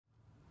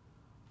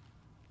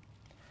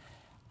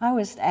I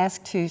was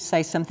asked to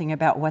say something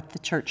about what the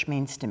church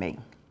means to me.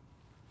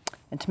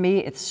 And to me,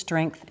 it's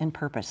strength and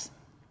purpose.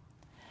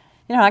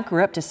 You know, I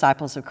grew up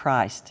disciples of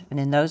Christ, and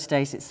in those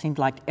days it seemed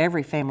like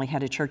every family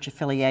had a church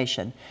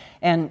affiliation.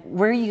 And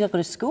where you go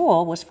to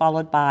school was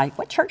followed by,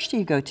 what church do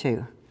you go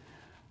to?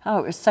 Oh,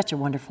 it was such a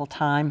wonderful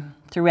time.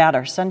 Throughout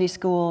our Sunday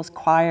schools,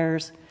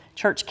 choirs,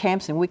 church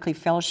camps, and weekly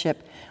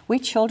fellowship, we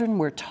children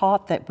were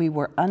taught that we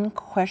were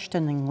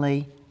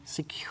unquestioningly,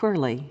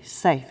 securely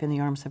safe in the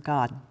arms of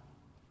God.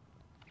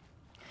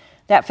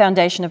 That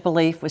foundation of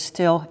belief was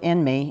still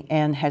in me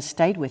and has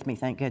stayed with me,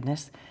 thank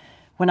goodness,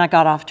 when I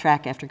got off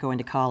track after going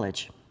to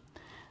college.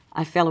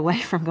 I fell away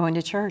from going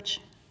to church.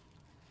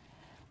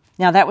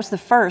 Now, that was the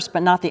first,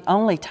 but not the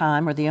only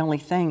time or the only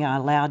thing I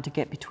allowed to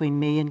get between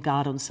me and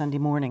God on Sunday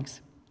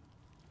mornings.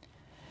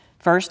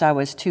 First, I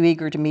was too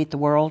eager to meet the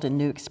world and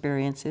new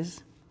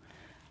experiences.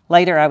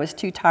 Later, I was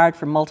too tired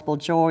from multiple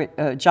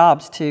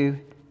jobs to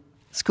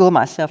school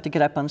myself to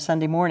get up on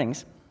Sunday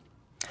mornings.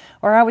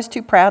 Or I was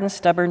too proud and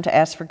stubborn to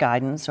ask for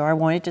guidance, or I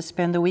wanted to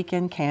spend the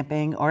weekend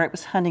camping, or it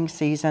was hunting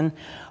season,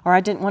 or I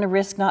didn't want to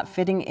risk not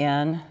fitting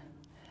in.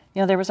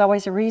 You know, there was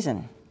always a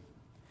reason.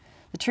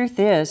 The truth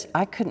is,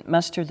 I couldn't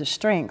muster the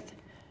strength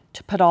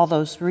to put all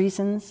those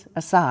reasons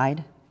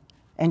aside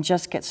and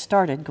just get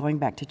started going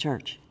back to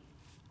church.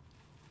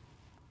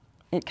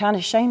 It kind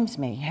of shames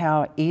me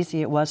how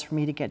easy it was for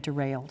me to get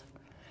derailed.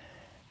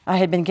 I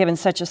had been given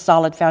such a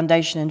solid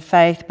foundation in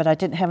faith, but I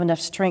didn't have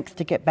enough strength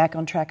to get back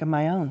on track of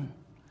my own.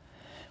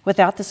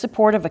 Without the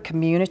support of a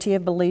community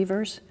of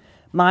believers,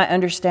 my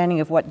understanding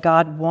of what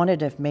God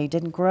wanted of me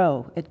didn't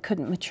grow. It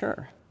couldn't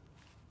mature.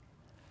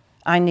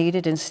 I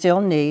needed and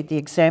still need the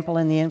example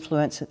and the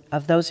influence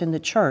of those in the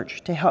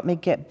church to help me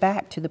get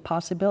back to the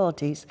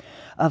possibilities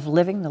of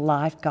living the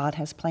life God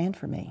has planned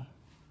for me.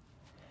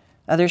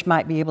 Others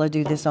might be able to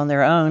do this on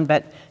their own,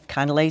 but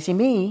kind of lazy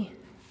me,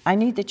 I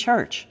need the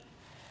church.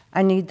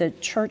 I need the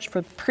church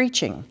for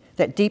preaching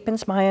that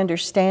deepens my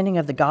understanding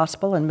of the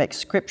gospel and makes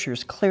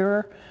scriptures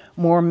clearer,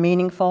 more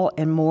meaningful,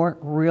 and more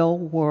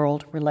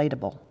real-world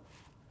relatable.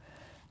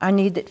 I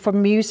need it for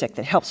music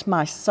that helps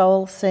my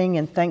soul sing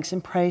in thanks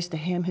and praise to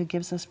Him who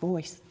gives us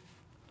voice.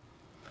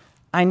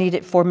 I need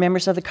it for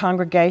members of the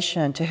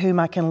congregation to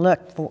whom I can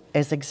look for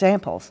as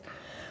examples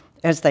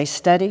as they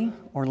study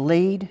or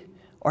lead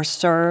or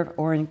serve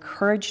or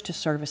encourage to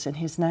service in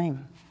His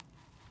name.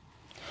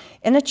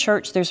 In the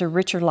church, there's a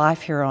richer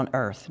life here on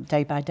earth,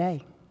 day by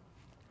day.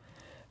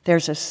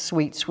 There's a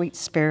sweet, sweet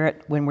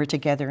spirit when we're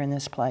together in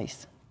this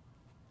place.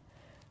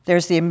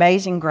 There's the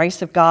amazing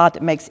grace of God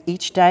that makes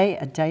each day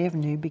a day of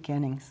new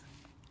beginnings.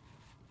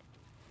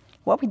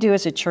 What we do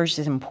as a church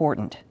is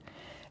important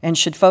and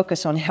should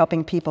focus on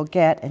helping people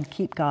get and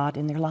keep God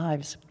in their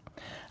lives.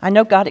 I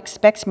know God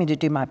expects me to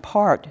do my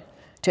part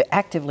to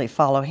actively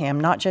follow Him,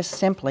 not just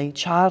simply,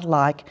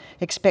 childlike,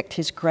 expect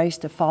His grace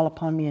to fall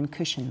upon me and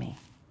cushion me.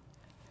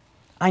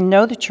 I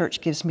know the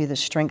church gives me the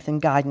strength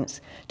and guidance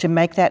to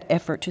make that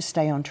effort to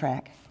stay on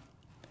track.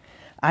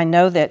 I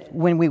know that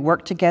when we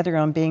work together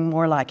on being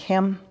more like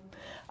Him,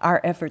 our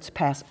efforts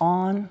pass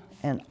on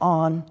and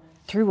on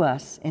through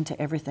us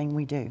into everything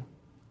we do.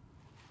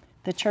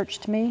 The church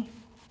to me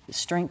is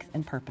strength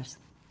and purpose.